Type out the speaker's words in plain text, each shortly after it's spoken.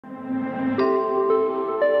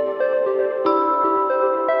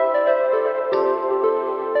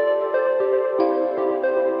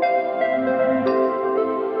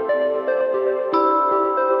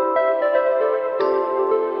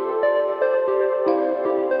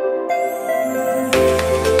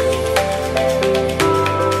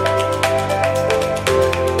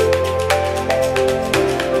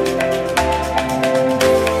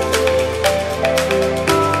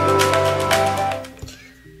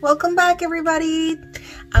Welcome back, everybody.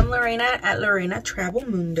 I'm Lorena at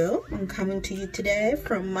LorenaTravelMundo. I'm coming to you today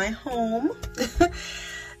from my home.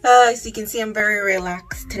 As you can see, I'm very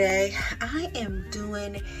relaxed today. I am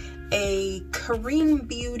doing a Korean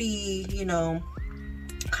beauty,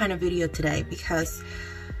 kind of video today because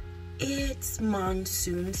it's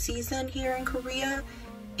monsoon season here in Korea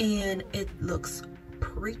and it looks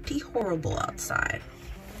pretty horrible outside.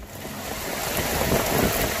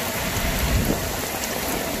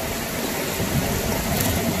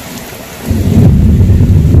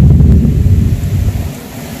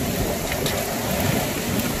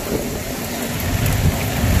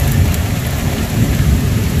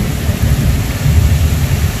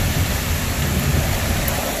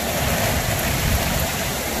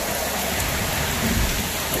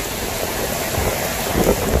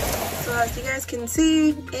 As you guys can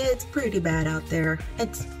see, it's pretty bad out there.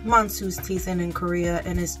 It's monsoon season in Korea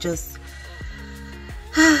and it's just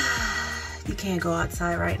you can't go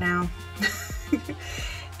outside right now.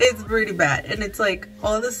 It's pretty bad, and it's like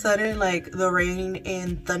all of a sudden like the rain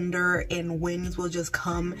and thunder and winds will just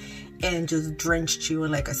come and just drench you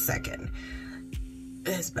in like a second.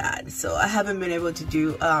 It's bad. So I haven't been able to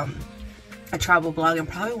do a travel vlog and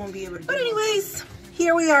probably won't be able to do. But anyways,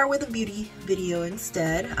 here we are with a beauty video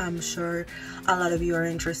instead. I'm sure a lot of you are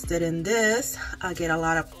interested in this. I get a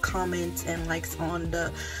lot of comments and likes on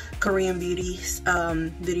the Korean beauty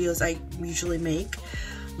videos I usually make.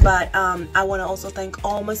 But I want to also thank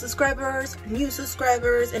all my subscribers, new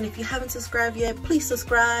subscribers, and if you haven't subscribed yet, please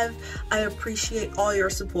subscribe. I appreciate all your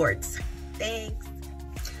supports. Thanks.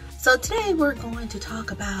 So today we're going to talk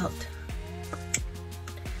about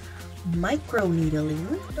microneedling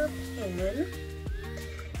with a pen.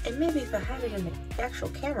 And maybe if I had it in the actual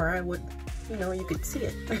camera, I would, you could see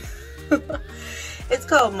it. It's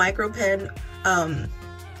called micro pen. I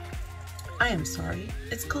am sorry.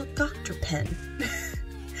 It's called Dr. Pen.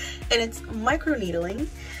 And it's microneedling.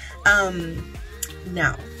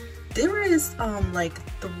 Now, there is like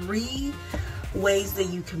 3 ways that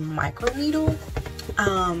you can microneedle.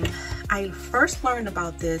 I first learned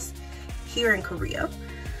about this here in Korea.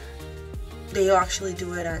 They actually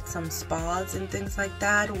do it at some spas and things like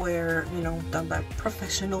that where, done by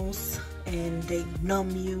professionals, and they numb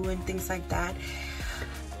you and things like that.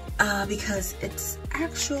 Because it's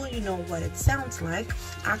actual, what it sounds like,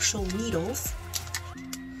 actual needles.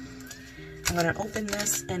 I'm gonna open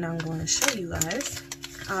this and I'm gonna show you guys.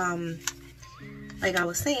 Like I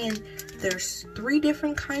was saying, there's 3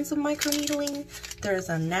 different kinds of microneedling. There's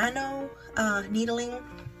a nano needling,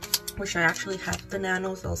 which I actually have the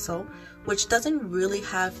nanos also, which doesn't really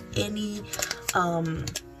have any, I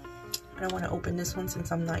don't want to open this one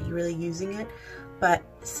since I'm not really using it, but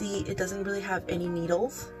see, it doesn't really have any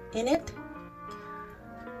needles in it.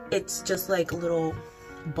 It's just like little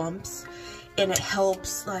bumps, and it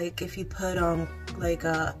helps like if you put like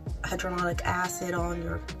a hyaluronic acid on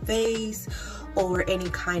your face or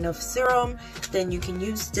any kind of serum, then you can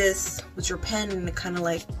use this with your pen and it kind of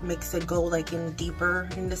like makes it go like in deeper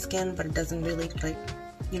in the skin, but it doesn't really like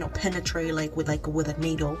penetrate like with a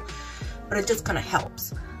needle, but it just kind of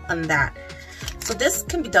helps on that. So this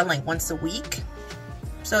can be done like once a week,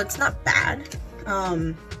 so it's not bad.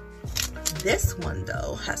 This one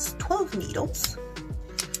though has 12 needles.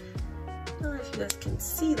 I don't know if you guys can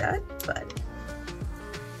see that, but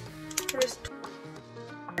there's 12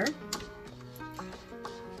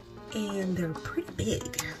 here, and they're pretty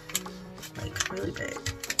big, like really big.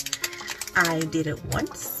 I did it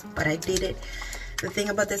once, but I did it. The thing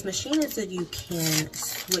about this machine is that you can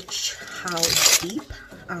switch how deep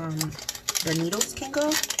the needles can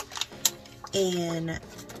go. And let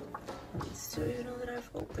me so you know that I've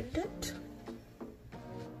opened it.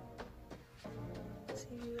 So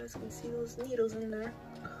you guys can see those needles in there.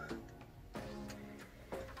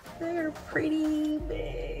 They're pretty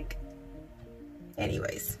big.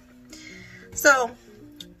 Anyways, so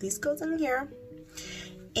these goes in here,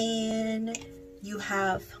 and you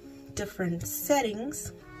have different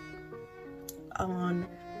settings on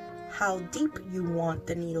how deep you want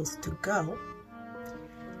the needles to go.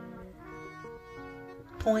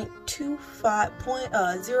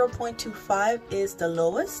 0.25 is the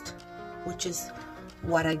lowest, which is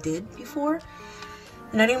what I did before,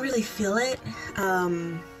 and I didn't really feel it.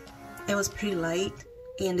 It was pretty light,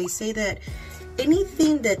 and they say that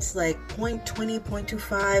anything that's like 0.20,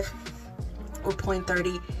 0.25 or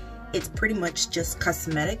 0.30, it's pretty much just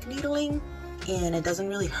cosmetic needling, and it doesn't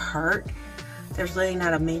really hurt. There's really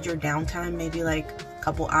not a major downtime, maybe like a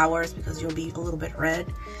couple hours, because you'll be a little bit red.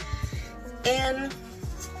 And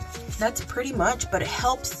that's pretty much, but it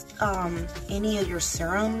helps any of your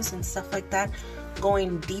serums and stuff like that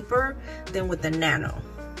going deeper than with the nano.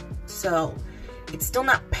 So it's still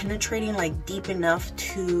not penetrating like deep enough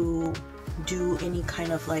to do any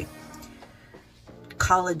kind of like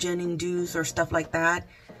collagen induced or stuff like that,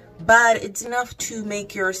 but it's enough to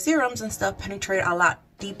make your serums and stuff penetrate a lot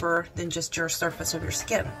deeper than just your surface of your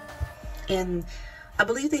skin. And I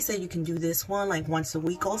believe they said you can do this one like once a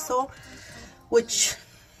week also, which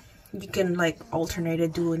you can like alternate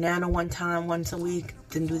it, do a nano one time once a week,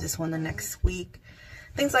 then do this one the next week,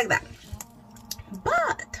 things like that.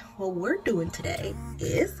 But what we're doing today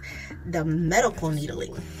is the medical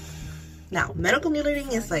needling. Now, medical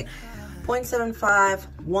needling is like 0.75,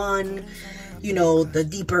 1, you know, the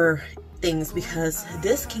deeper things, because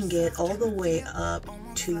this can get all the way up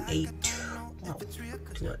to a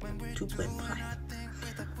 2.5.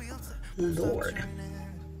 Lord.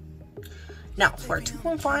 Now, for a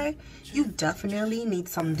 2.5, you definitely need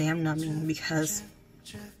some damn numbing, because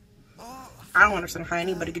I don't understand how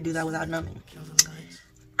anybody could do that without numbing.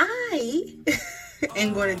 I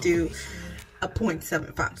am going to do a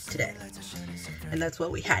 0.75 today, and that's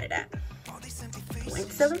what we had it at.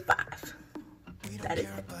 0.75. That is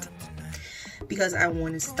it. Because I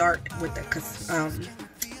want to start with the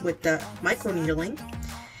microneedling,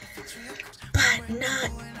 but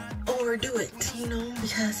not overdo it, you know,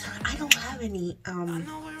 because I don't have any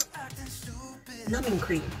numbing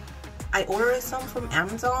cream. I ordered some from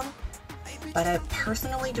Amazon, but I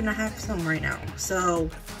personally do not have some right now. So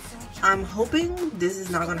I'm hoping this is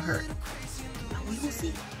not gonna hurt, but we will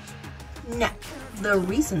see. Now, the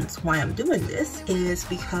reasons why I'm doing this is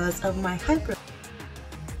because of my hyper.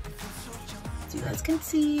 As you guys can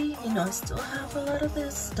see, you know, I still have a lot of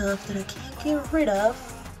this stuff that I can't get rid of.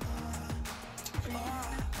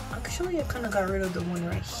 Actually, I kind of got rid of the one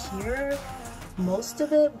right here, most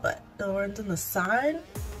of it, but the ones on the side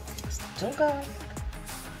still got.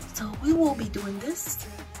 So we will be doing this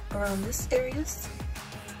around this areas,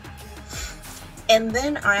 and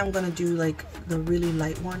then I am gonna do like the really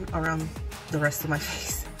light one around the rest of my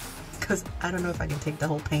face, because I don't know if I can take the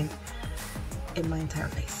whole paint in my entire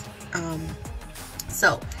face.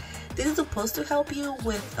 So this is supposed to help you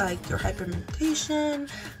with like your hyperpigmentation,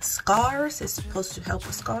 scars. It's supposed to help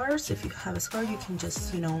with scars. If you have a scar, you can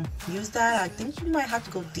just, you know, use that. I think you might have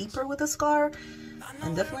to go deeper with a scar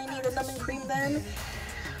and definitely need a numbing cream then.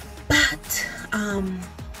 But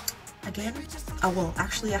again, well,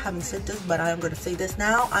 actually I haven't said this, but I am going to say this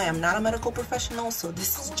now. I am not a medical professional, so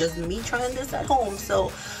this is just me trying this at home. So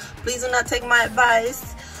please do not take my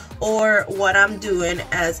advice or what I'm doing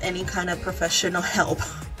as any kind of professional help.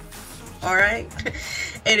 All right.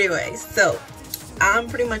 Anyway, so I'm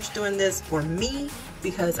pretty much doing this for me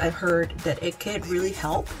because I've heard that it can really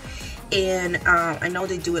help. And I know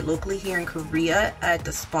they do it locally here in Korea at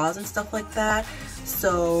the spas and stuff like that.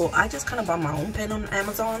 So I just kind of bought my own pen on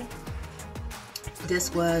Amazon.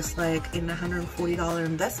 This was like an $140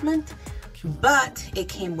 investment, but it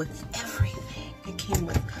came with everything. It came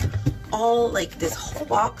with all, like, this whole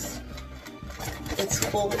box. It's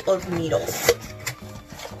full of needles.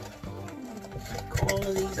 Like, all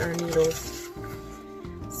of these are needles.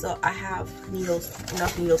 So I have needles,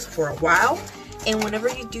 enough needles for a while. And whenever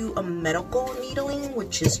you do a medical needling,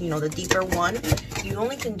 which is, you know, the deeper one, you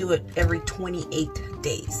only can do it every 28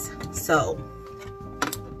 days. So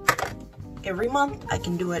every month I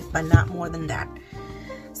can do it, but not more than that.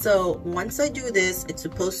 So once I do this, it's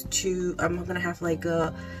supposed to, I'm gonna have like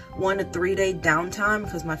a 1 to 3 day downtime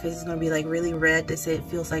because my face is gonna be like really red. They say it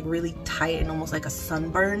feels like really tight and almost like a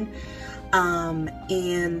sunburn.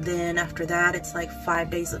 And then after that, it's like 5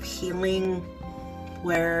 days of healing,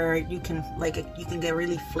 where you can get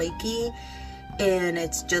really flaky and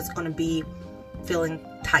it's just gonna be feeling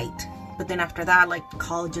tight. But then after that, like,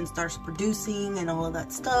 collagen starts producing and all of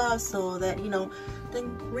that stuff, so that, you know,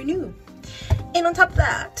 then renew. And on top of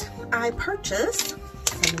that, I purchased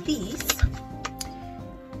some of these.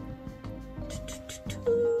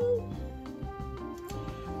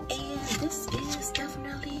 And this is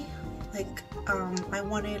definitely like, I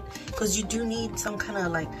wanted, because you do need some kind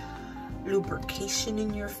of like lubrication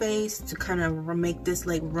in your face to kind of make this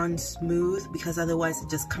like run smooth, because otherwise it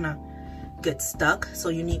just kind of gets stuck. So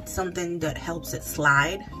you need something that helps it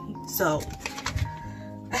slide. So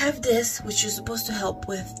I have this, which is supposed to help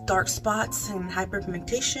with dark spots and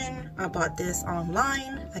hyperpigmentation. I bought this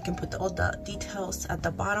online. I can put all the details at the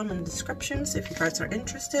bottom in the descriptions if you guys are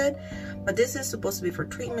interested. But this is supposed to be for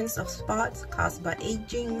treatments of spots caused by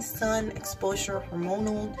aging, sun exposure,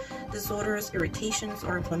 hormonal disorders, irritations,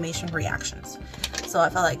 or inflammation reactions. So I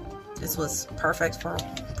felt like this was perfect for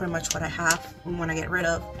pretty much what I have and want to get rid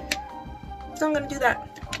of. So I'm gonna do that.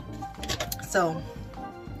 So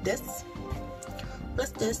this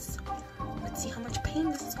plus this. Let's see how much pain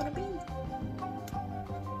this is gonna be.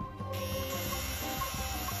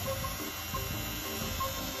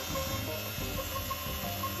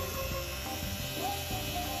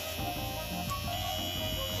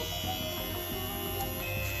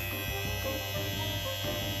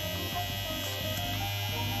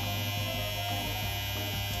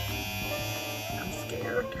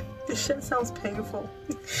 This shit sounds painful.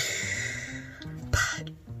 But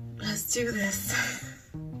let's do this.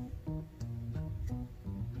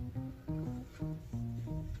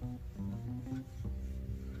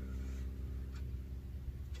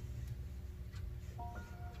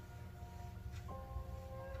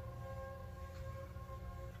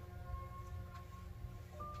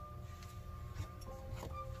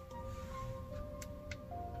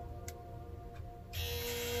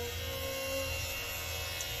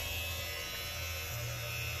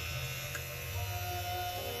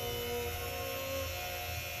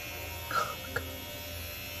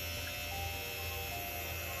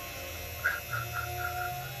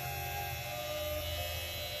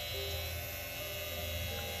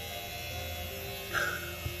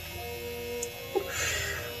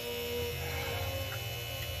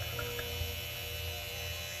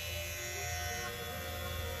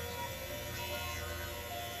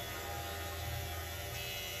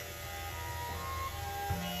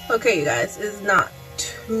 Okay, you guys, it's not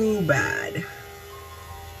too bad.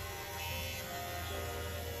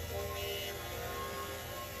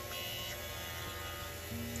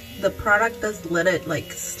 The product does let it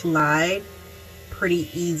like slide pretty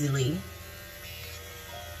easily.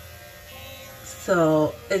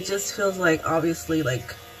 So it just feels like, obviously,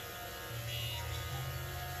 like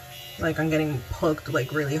I'm getting poked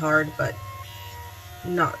like really hard, but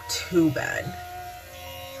not too bad.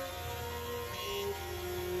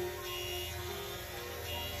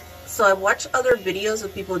 So I watched other videos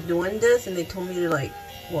of people doing this, and they told me to like,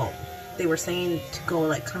 well, they were saying to go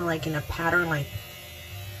like kind of like in a pattern like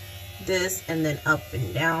this, and then up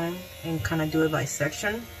and down, and kind of do it by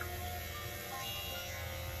section.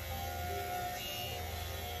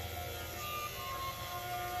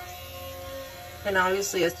 And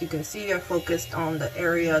obviously, as you can see, I focused on the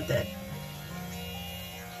area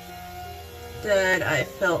that I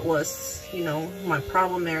felt was, you know, my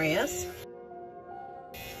problem areas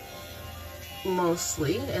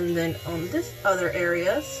mostly, and then on this other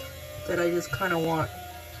areas that I just kind of want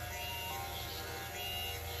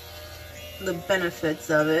the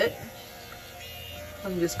benefits of it,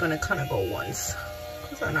 I'm just gonna kind of go once,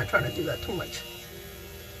 because I'm not trying to do that too much.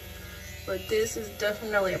 But this is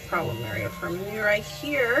definitely a problem area for me right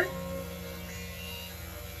here.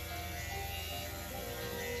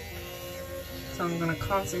 So I'm gonna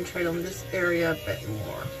concentrate on this area a bit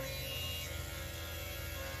more.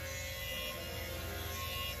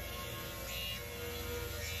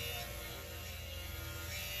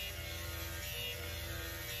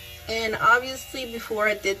 And obviously, before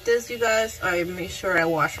I did this, you guys, I made sure I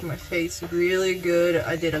washed my face really good.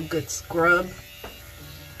 I did a good scrub,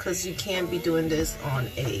 because you can't be doing this on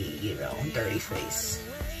a, you know, dirty face.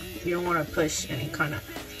 You don't want to push any kind of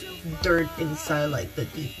dirt inside like the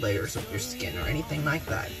deep layers of your skin or anything like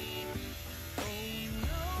that.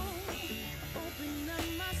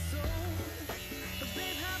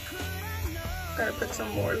 Gotta put some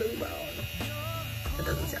more lube on. That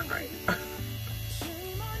doesn't sound right.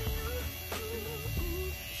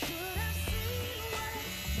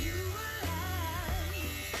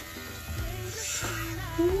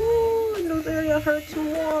 Ooh, those areas hurt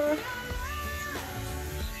more.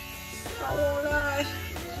 I won't lie.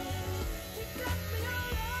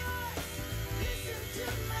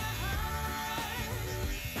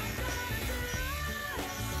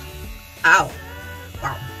 Ow.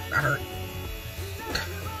 Wow, that hurt.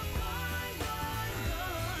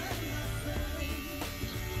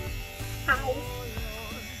 Ow.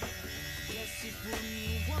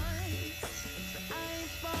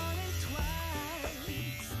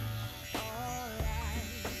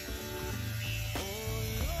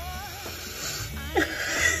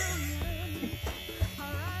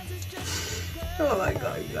 Oh my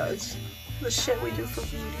god, you guys. The shit we do for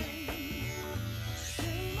beauty.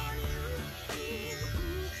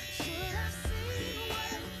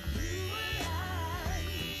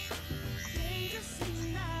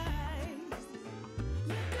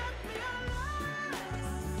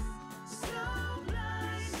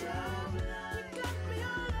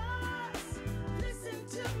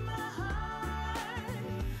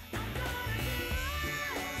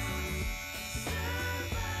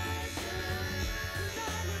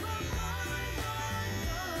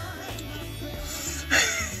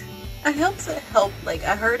 it helps. Like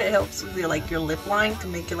I heard it helps with your lip line to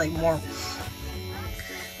make it like more,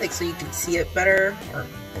 like so you can see it better, or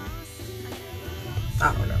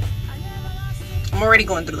I don't know. I'm already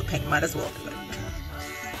going through the paint. Might as well do it.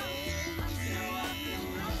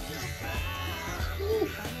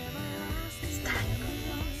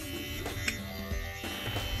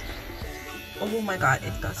 Oh my god,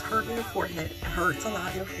 it does hurt in your forehead. It hurts a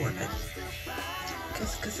lot in your forehead.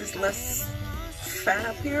 Because there's less fat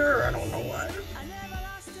up here, I don't know why.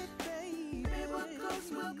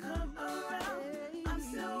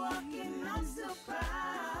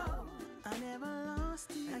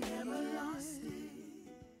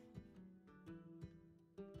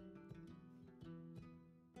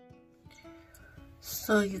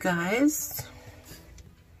 So you guys,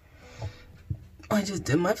 I just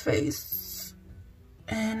did my face,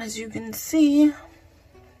 and as you can see,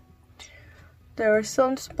 there are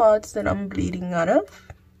some spots that I'm bleeding out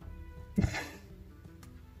of. I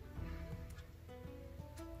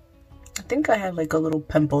think I have like a little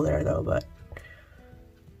pimple there though, but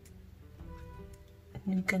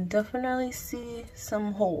you can definitely see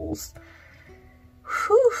some holes.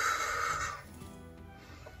 Whew.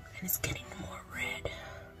 And it's getting more red.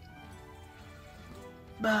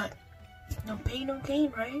 But no pain, no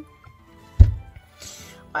gain, right?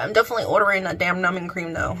 I'm definitely ordering a damn numbing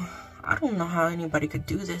cream though. I don't know how anybody could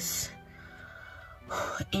do this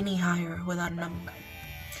any higher without a numbing cream.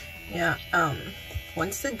 Yeah,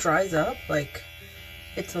 once it dries up, like,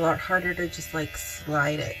 it's a lot harder to just like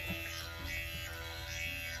slide it.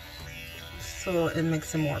 So it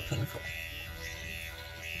makes it more painful.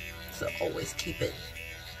 So always keep it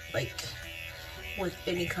like with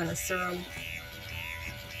any kind of serum.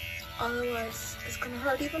 Otherwise, it's gonna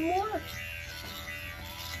hurt even more.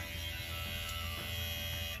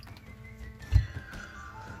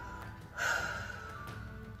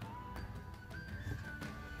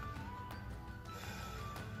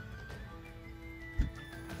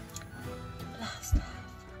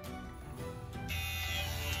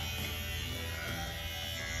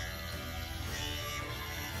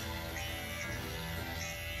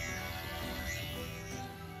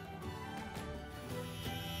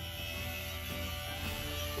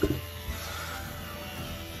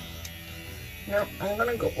 Now I'm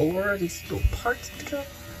gonna go over these little parts again.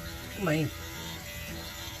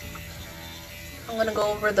 I'm gonna go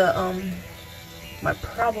over the my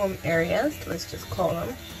problem areas, let's just call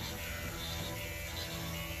them,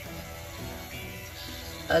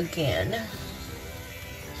 again,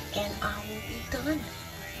 and I will be done.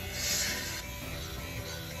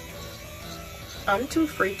 I'm too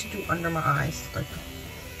afraid to do under my eyes. Like,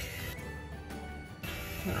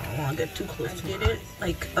 I don't want to get too close to it.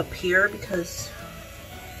 Like up here because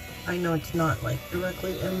I know it's not like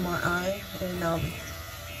directly in my eye, and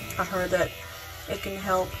I heard that it can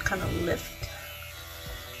help kind of lift.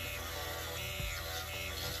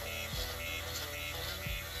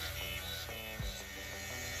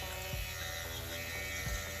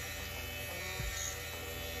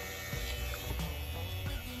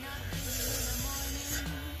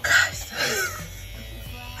 Guys,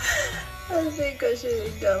 I think I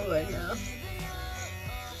should be done by now.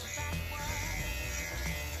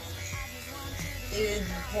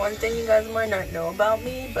 One thing you guys might not know about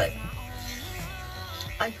me, but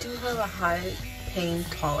I do have a high pain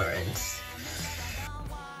tolerance.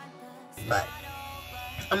 But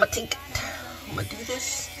I'm gonna take it. I'm gonna do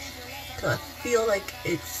this till I feel like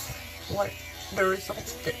it's what the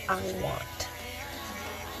results that I want.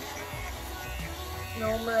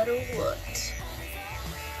 No matter what.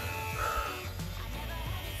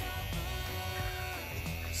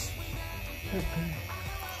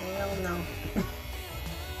 Hell no.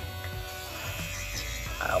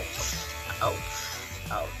 Ouch. Ouch.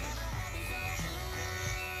 Ouch.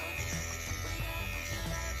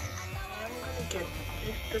 I'm gonna get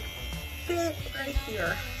just a bit right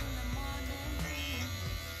here.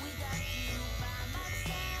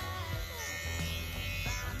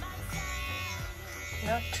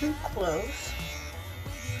 Not too close.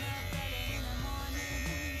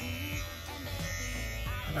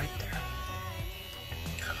 Right there.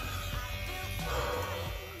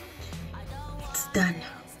 It's done.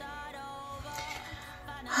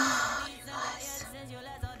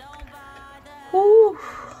 Woo.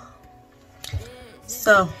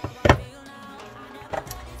 So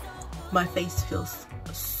my face feels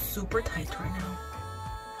super tight right now.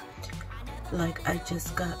 Like I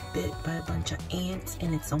just got bit by a bunch of ants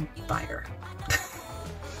and it's on fire.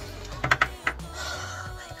 Oh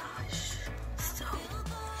my gosh. So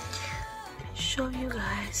let me show you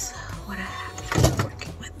guys what I have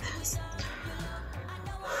working with this.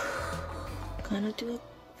 kind of do it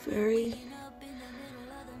very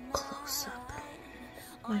close up.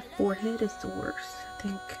 My forehead is the worst, I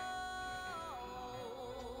think.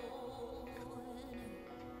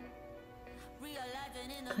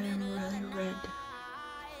 I am really red.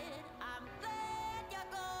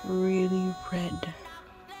 Really red.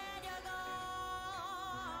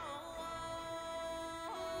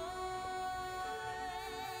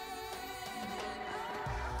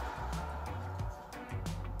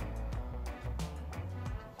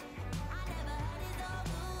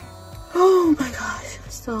 Oh my gosh.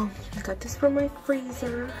 So I got this from my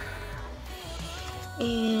freezer.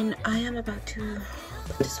 And I am about to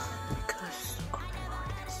put this on because, oh my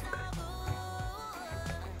god, it's so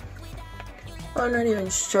good. I'm not even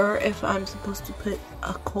sure if I'm supposed to put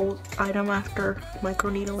a cold item after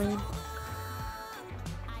microneedling.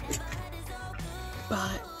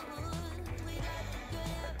 But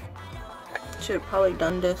should have probably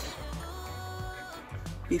done this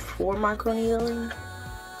before microneedling.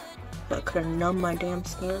 That could have numbed my damn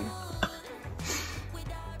skin.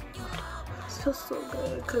 It feels so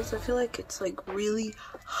good because I feel like it's like really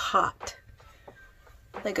hot.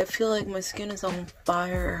 Like I feel like my skin is on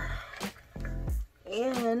fire.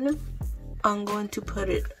 And I'm going to put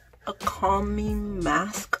a calming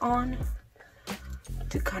mask on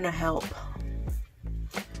to kind of help.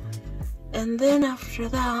 And then after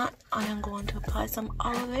that, I am going to apply some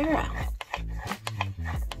aloe vera.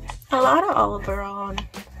 A lot of aloe vera on.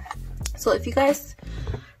 So if you guys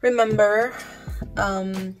remember,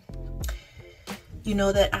 you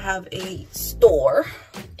know that I have a store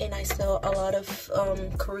and I sell a lot of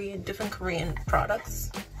different Korean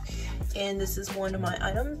products. And this is one of my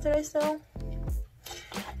items that I sell.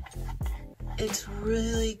 It's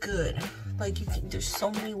really good. Like there's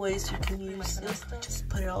so many ways you can use this. I just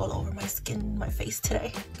put it all over my skin, my face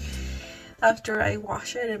today, after I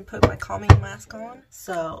wash it and put my calming mask on.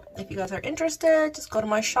 So if you guys are interested, just go to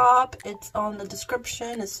my shop. It's on the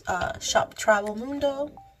description. It's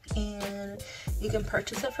LorenaTravelMundo, and you can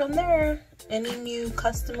purchase it from there. Any new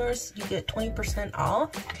customers, you get 20% off,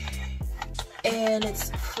 and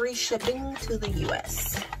it's free shipping to the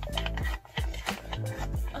US.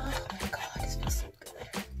 Oh my god, this feels so good.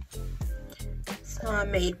 So I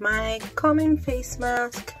made my calming face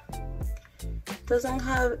mask. Doesn't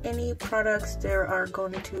have any products that are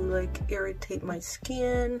going to like irritate my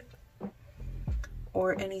skin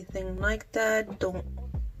or anything like that. Don't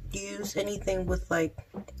use anything with like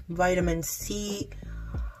vitamin C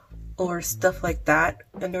or stuff like that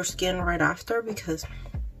in your skin right after, because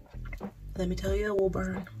let me tell you, it will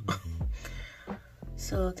burn.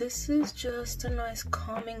 So this is just a nice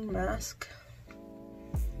calming mask.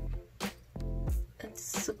 It's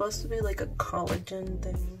supposed to be like a collagen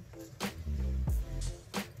thing.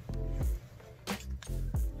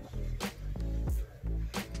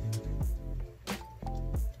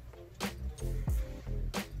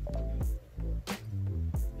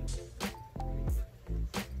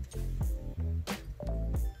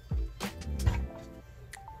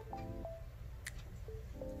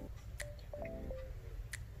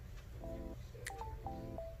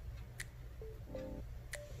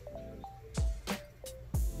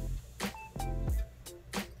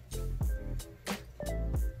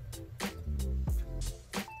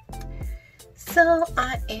 So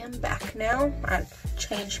I am back now. I've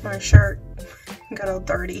changed my shirt. Got all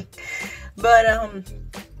dirty. But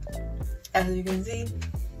as you can see,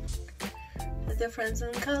 the difference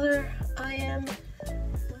in color, I am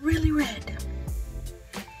really red.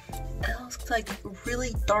 It looks like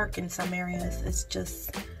really dark in some areas. It's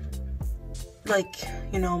just like,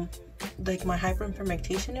 you know, like my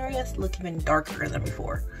hyperpigmentation areas look even darker than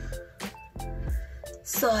before.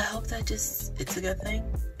 So I hope that it's a good thing.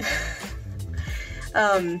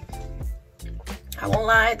 I won't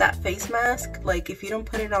lie, that face mask, like if you don't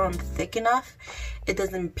put it on thick enough, it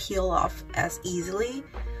doesn't peel off as easily.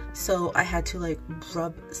 So I had to like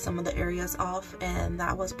rub some of the areas off, and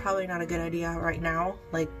that was probably not a good idea right now,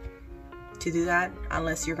 like to do that,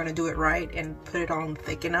 unless you're gonna do it right and put it on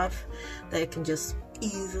thick enough that it can just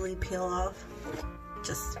easily peel off.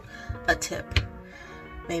 Just a tip.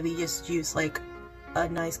 Maybe just use like a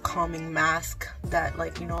nice calming mask that,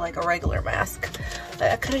 like, you know, like a regular mask.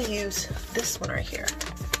 I could have used this one right here,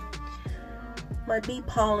 my Be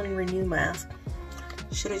Pollen Renew mask.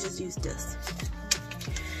 Should have just used this,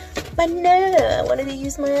 but no, I wanted to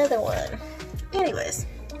use my other one. Anyways,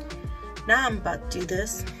 now I'm about to do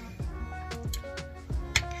this.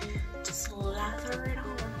 Just lather it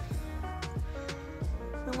on.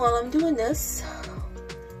 And while I'm doing this,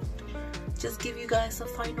 just give you guys a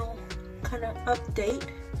final kind of update.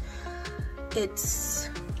 It's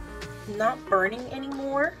not burning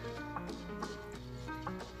anymore.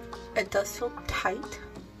 It does feel tight,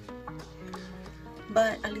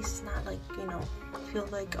 but at least it's not like, you know, feel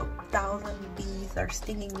like 1,000 bees are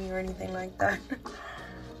stinging me or anything like that.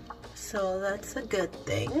 So that's a good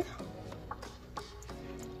thing.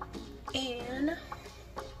 And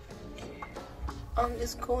I'm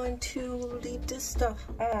just going to leave this stuff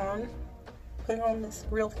on, put it on this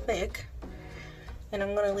real thick, and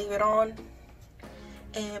I'm gonna leave it on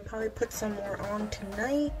and probably put some more on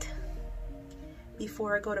tonight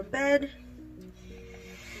before I go to bed.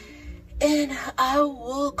 And I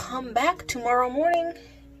will come back tomorrow morning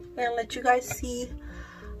and let you guys see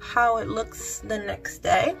how it looks the next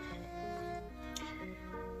day,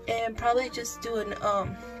 and probably just do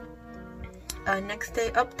a next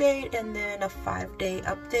day update and then a 5-day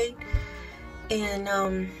update, and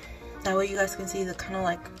that way you guys can see the kind of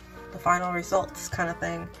like the final results kind of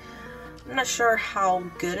thing. I'm not sure how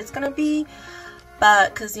good it's gonna be,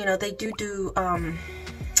 but because, you know, they do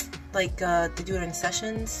like they do it in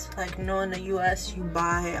sessions. Like, you know, in the US you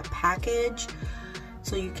buy a package,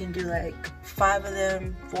 so you can do like 5 of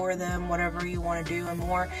them, 4 of them, whatever you want to do, and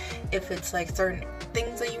more if it's like certain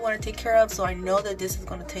things that you want to take care of. So I know that this is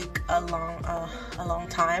going to take a long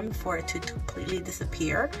time for it to completely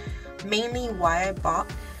disappear. Mainly why I bought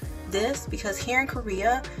this, because here in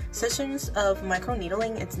Korea, sessions of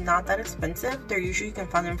microneedling, it's not that expensive. They're usually, you can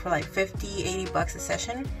find them for like 50-80 bucks a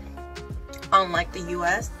session. Unlike the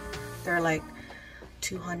US, they're like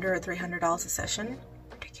 $200 or $300 a session.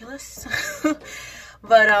 Ridiculous.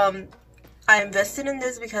 But I invested in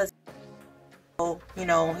this because, you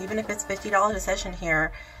know, even if it's $50 a session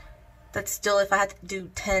here, that's still, if I had to do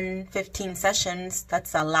 10-15 sessions,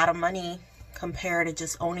 that's a lot of money compared to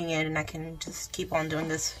just owning it, and I can just keep on doing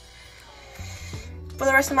this for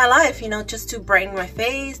the rest of my life, you know, just to brighten my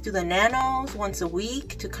face, do the nanos once a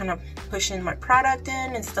week to kind of push in my product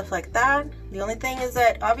in and stuff like that. The only thing is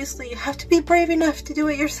that obviously you have to be brave enough to do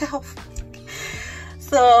it yourself.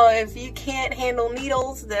 So if you can't handle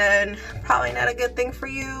needles, then probably not a good thing for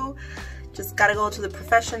you. Just gotta go to the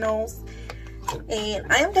professionals.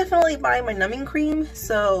 And I am definitely buying my numbing cream,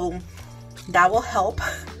 so that will help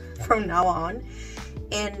from now on.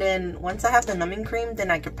 And then once I have the numbing cream, then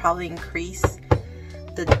I could probably increase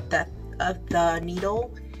the depth of the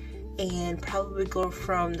needle and probably go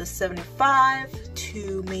from the 75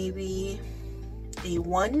 to maybe a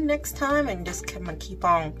 1 next time, and just kind of keep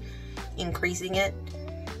on increasing it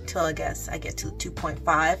till I guess I get to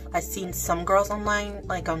 2.5. I've seen some girls online,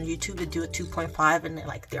 like on YouTube, to do a 2.5 and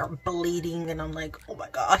they're bleeding, and I'm like, oh my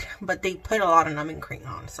god. But they put a lot of numbing cream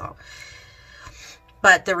on, so.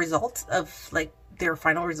 But the results of like their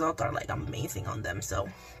final results are like amazing on them, so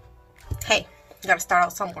hey, you gotta start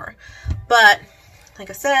out somewhere. But like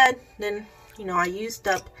I said, then, you know, I used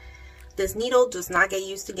up this needle. Does not get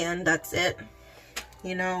used again. That's it.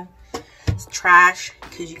 You know, it's trash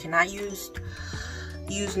because you cannot use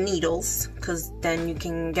needles, because then you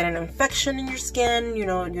can get an infection in your skin. You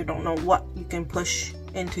know, you don't know what you can push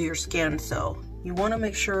into your skin. So you want to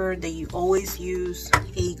make sure that you always use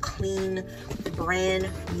a clean, brand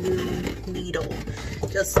new needle.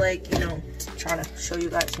 Just like, you know, trying to show you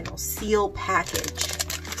guys, you know, seal package.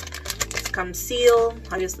 This comes sealed.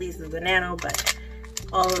 Obviously this is the nano, but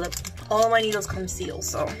all of my needles come sealed.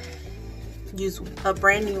 So use a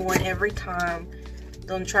brand new one every time.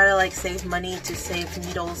 Don't try to like save money to save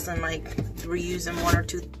needles and like reuse them 1 or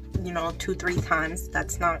 2, you know, 2-3 times.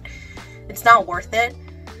 That's not, it's not worth it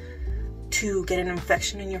to get an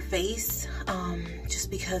infection in your face just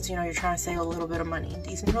because, you know, you're trying to save a little bit of money.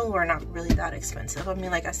 These needles were not really that expensive. I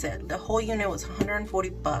mean, like I said, the whole unit was 140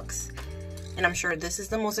 bucks, and I'm sure this is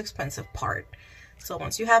the most expensive part. So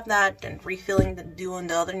once you have that, then refilling, doing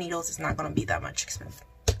the other needles is not going to be that much expensive.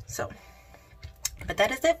 So, but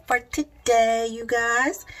that is it for today, you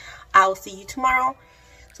guys. I will see you tomorrow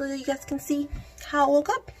so that you guys can see how I woke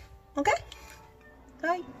up. Okay?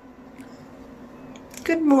 Bye.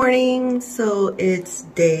 Good morning. So it's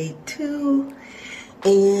day 2,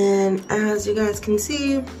 and as you guys can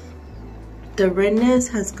see, the redness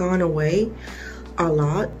has gone away a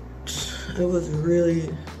lot. It was really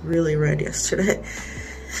red yesterday.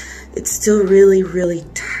 It's still really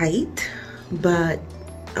tight, but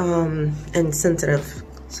and sensitive.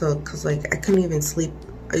 So because like I couldn't even sleep.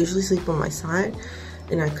 I usually sleep on my side,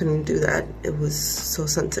 and I couldn't do that. It was so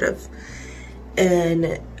sensitive.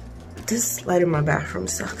 And this light in my bathroom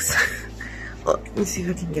sucks. Well, let me see if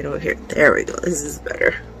I can get over here. There we go. This is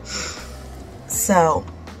better. So,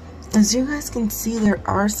 as you guys can see, there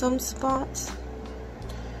are some spots.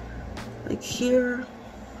 Like here.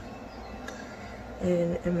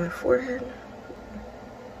 And in my forehead.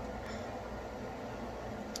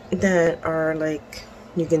 that are like,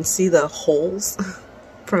 you can see the holes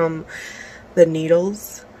from the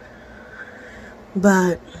needles.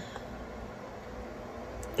 But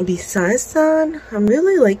besides that, I'm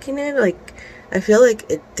really liking it. Like, I feel like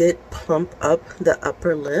it did plump up the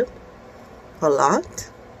upper lip a lot.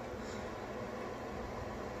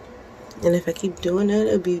 And if I keep doing it,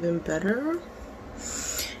 it'll be even better.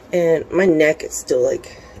 And my neck is still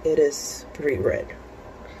like, it is pretty red.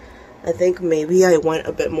 I think maybe I went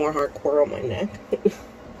a bit more hardcore on my neck.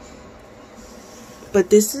 But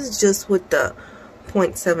this is just with the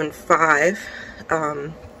 0.75.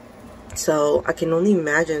 So I can only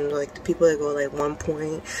imagine like the people that go like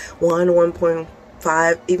 1.1,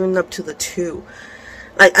 1.5, even up to the 2.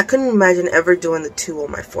 Like, I couldn't imagine ever doing the 2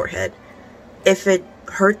 on my forehead. If it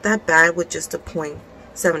hurt that bad with just a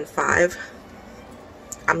 0.75,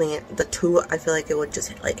 I mean, the 2, I feel like it would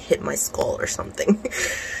just like hit my skull or something.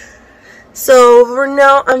 So for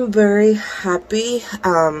now, I'm very happy.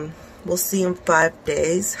 We'll see in 5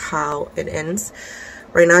 days how it ends.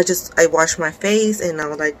 Right now, I washed my face, and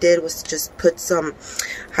what I did was just put some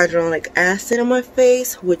hyaluronic acid on my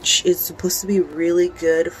face, which is supposed to be really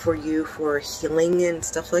good for you for healing and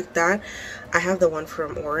stuff like that. I have the one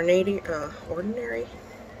from Ordinary. If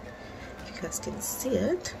you guys can see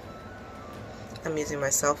it. I'm using my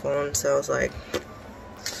cell phone, so it's like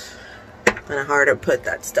kind of hard to put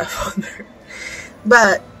that stuff on there.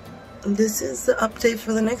 But this is the update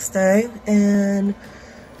for the next day, and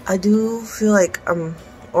I do feel like I'm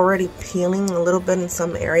already peeling a little bit in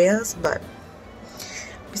some areas, but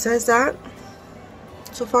besides that,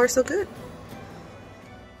 so far so good.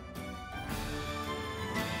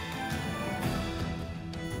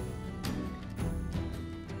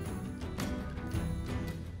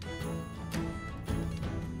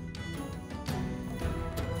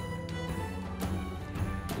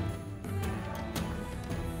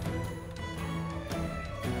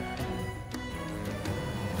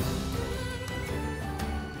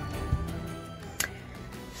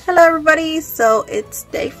 Hello everybody, so it's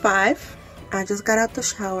day 5. I just got out the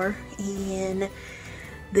shower and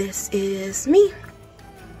this is me.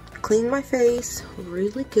 Clean my face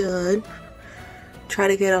really good. Try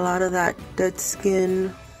to get a lot of that dead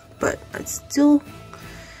skin, but it's still,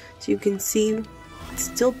 as you can see, it's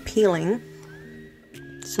still peeling.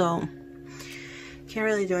 So can't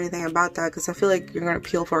really do anything about that because I feel like you're gonna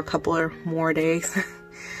peel for a couple of more days.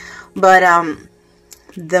 But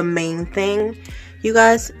the main thing, you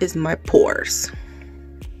guys, is my pores.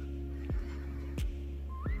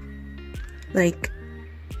 Like,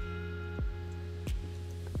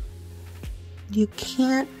 you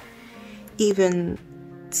can't even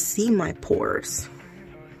see my pores.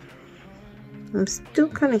 I'm still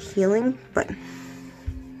kind of healing, but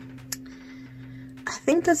I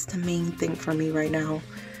think that's the main thing for me right now.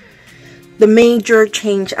 The major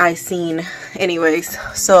change I've seen. Anyways,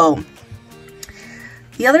 so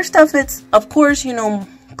the other stuff, it's, of course, you know,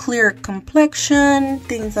 clear complexion,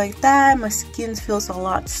 things like that. My skin feels a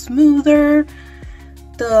lot smoother.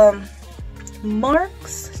 The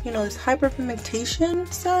marks, you know, this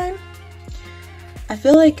hyperpigmentation sign, I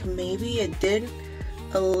feel like maybe it did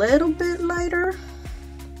a little bit lighter,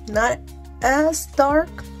 not as dark.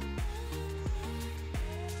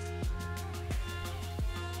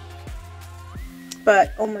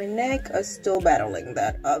 But on my neck, I'm still battling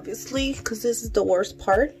that, obviously, because this is the worst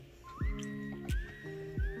part.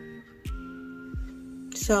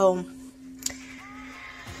 So,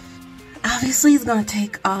 obviously, it's going to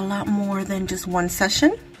take a lot more than just one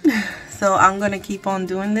session. So, I'm going to keep on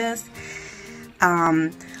doing this.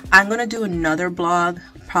 I'm going to do another vlog,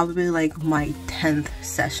 probably like my 10th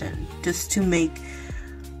session, just to make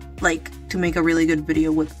a really good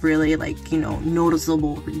video with really, like, you know,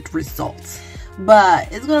 noticeable results.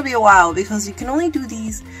 But it's gonna be a while because you can only do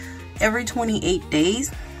these every 28 days.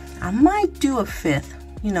 I might do a 5th,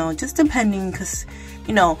 you know, just depending, because,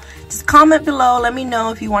 you know, just comment below, let me know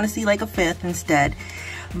if you want to see like a 5th instead.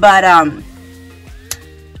 But I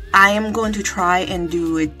am going to try and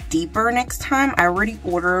do it deeper next time. I already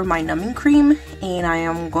ordered my numbing cream, and I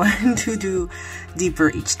am going to do deeper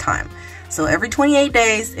each time. So every 28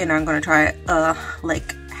 days, and I'm going to try it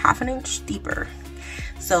like half an inch deeper.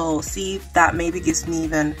 So see if that maybe gives me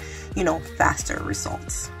even, you know, faster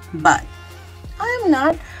results. But I'm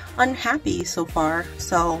not unhappy so far,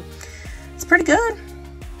 so it's pretty good.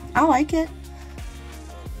 I like it.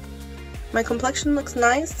 My complexion looks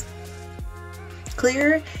nice,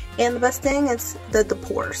 clear, and the best thing is the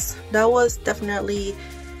pores. That was definitely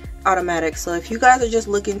automatic. So if you guys are just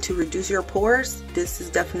looking to reduce your pores, this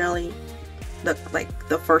is definitely the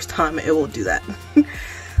first time it will do that.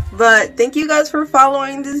 But thank you guys for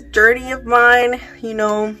following this journey of mine. You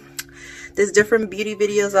know, there's different beauty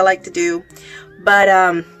videos I like to do.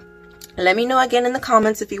 But let me know again in the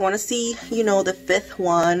comments if you want to see, you know, the 5th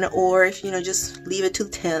one, or if, you know, just leave it to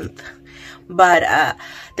 10th. But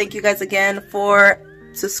thank you guys again for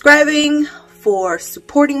subscribing, for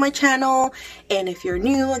supporting my channel. And if you're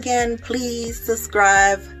new again, please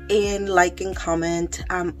subscribe and like and comment.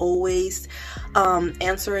 I'm always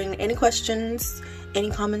answering any questions,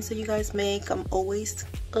 any comments that you guys make. I'm always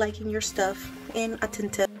liking your stuff and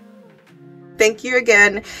attentive. Thank you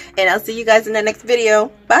again, and I'll see you guys in the next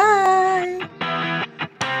video. Bye.